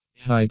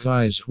Hi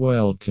guys,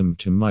 welcome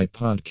to my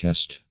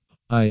podcast.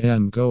 I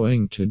am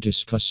going to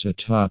discuss a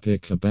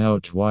topic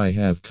about why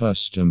have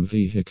custom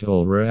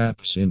vehicle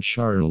wraps in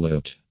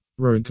Charlotte.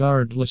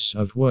 Regardless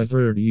of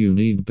whether you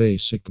need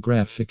basic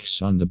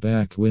graphics on the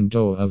back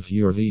window of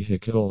your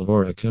vehicle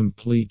or a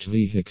complete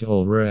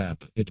vehicle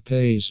wrap, it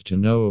pays to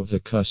know the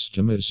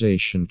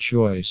customization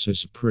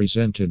choices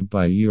presented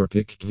by your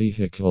picked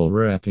vehicle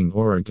wrapping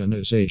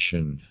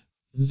organization.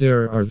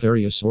 There are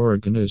various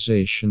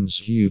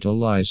organizations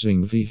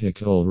utilizing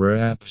vehicle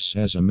wraps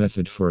as a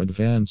method for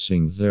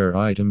advancing their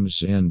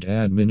items and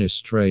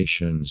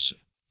administrations.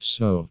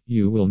 So,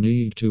 you will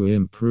need to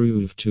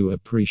improve to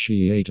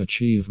appreciate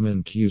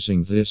achievement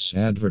using this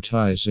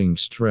advertising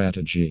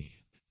strategy.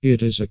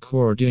 It is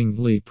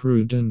accordingly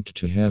prudent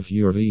to have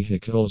your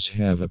vehicles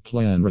have a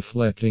plan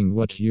reflecting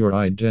what your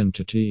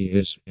identity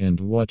is and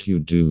what you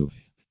do.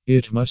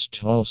 It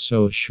must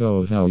also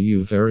show how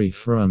you vary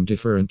from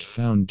different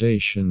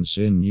foundations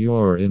in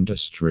your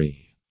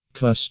industry.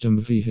 Custom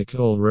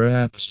vehicle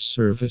wraps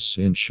service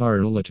in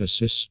Charlotte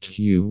assist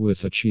you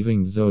with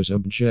achieving those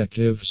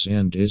objectives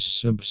and is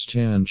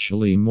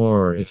substantially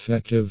more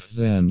effective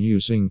than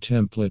using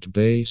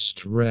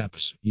template-based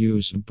wraps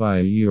used by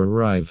your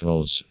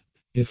rivals.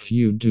 If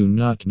you do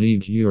not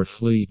need your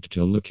fleet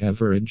to look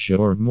average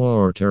or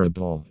more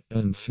terrible,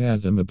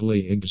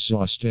 unfathomably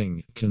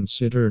exhausting,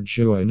 consider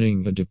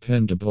joining a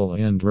dependable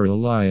and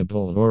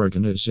reliable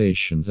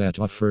organization that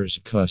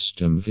offers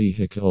custom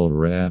vehicle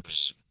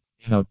wraps.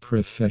 How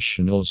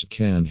professionals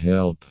can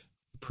help.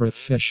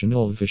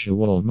 Professional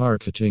visual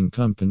marketing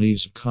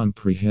companies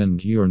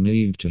comprehend your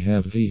need to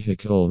have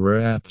vehicle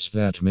wraps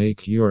that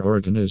make your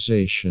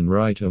organization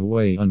right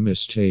away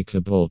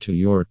unmistakable to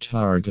your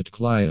target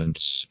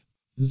clients.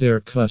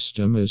 Their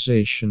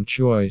customization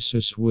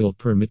choices will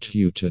permit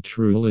you to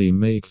truly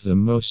make the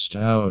most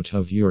out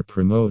of your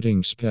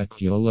promoting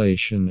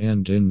speculation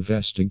and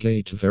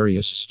investigate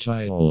various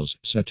styles,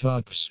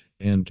 setups,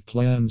 and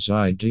plans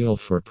ideal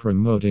for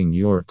promoting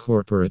your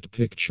corporate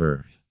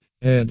picture.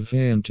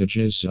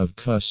 Advantages of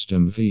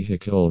custom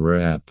vehicle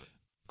wrap.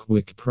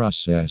 Quick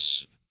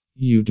process.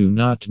 You do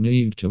not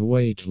need to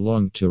wait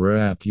long to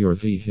wrap your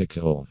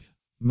vehicle.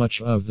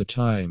 Much of the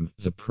time,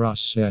 the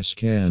process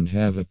can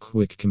have a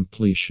quick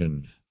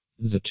completion.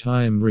 The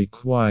time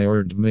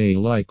required may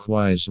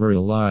likewise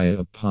rely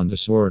upon the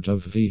sort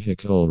of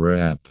vehicle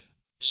wrap.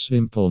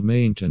 Simple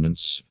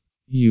maintenance.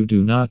 You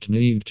do not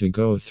need to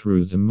go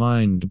through the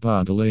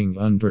mind-boggling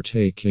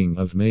undertaking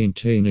of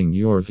maintaining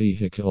your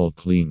vehicle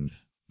clean.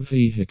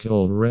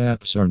 Vehicle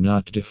wraps are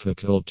not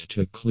difficult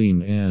to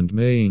clean and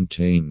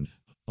maintain.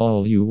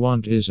 All you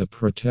want is a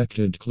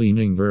protected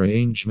cleaning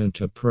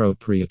arrangement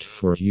appropriate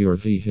for your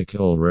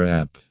vehicle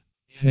wrap.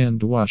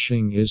 Hand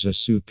washing is a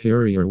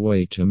superior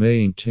way to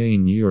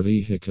maintain your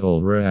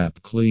vehicle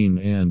wrap clean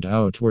and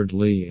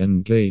outwardly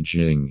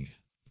engaging.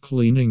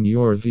 Cleaning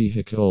your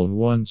vehicle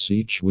once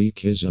each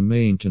week is a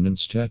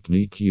maintenance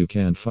technique you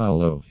can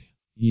follow.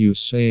 You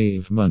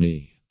save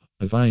money.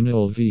 A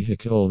vinyl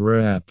vehicle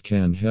wrap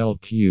can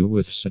help you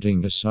with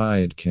setting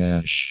aside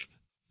cash.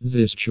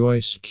 This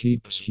choice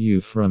keeps you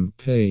from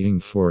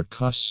paying for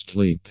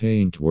costly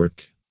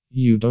paintwork.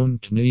 You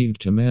don't need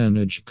to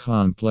manage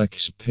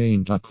complex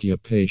paint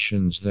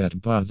occupations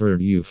that bother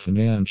you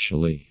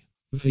financially.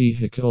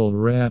 Vehicle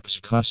wraps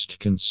cost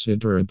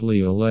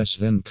considerably less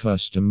than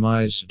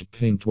customized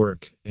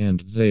paintwork, and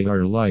they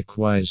are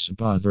likewise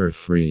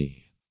bother-free.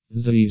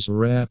 These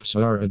wraps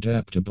are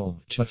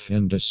adaptable, tough,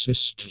 and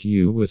assist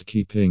you with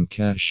keeping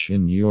cash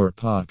in your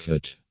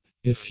pocket.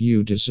 If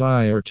you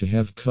desire to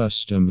have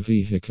custom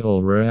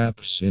vehicle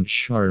wraps in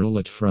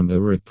Charlotte from a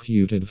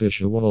reputed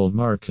visual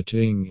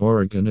marketing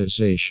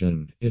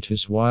organization, it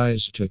is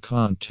wise to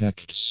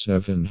contact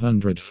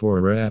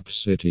 704 Wrap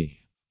City.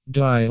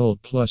 Dial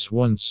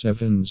 +1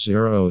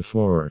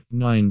 704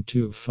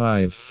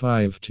 925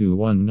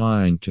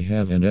 5219 to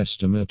have an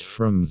estimate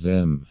from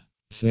them.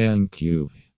 Thank you.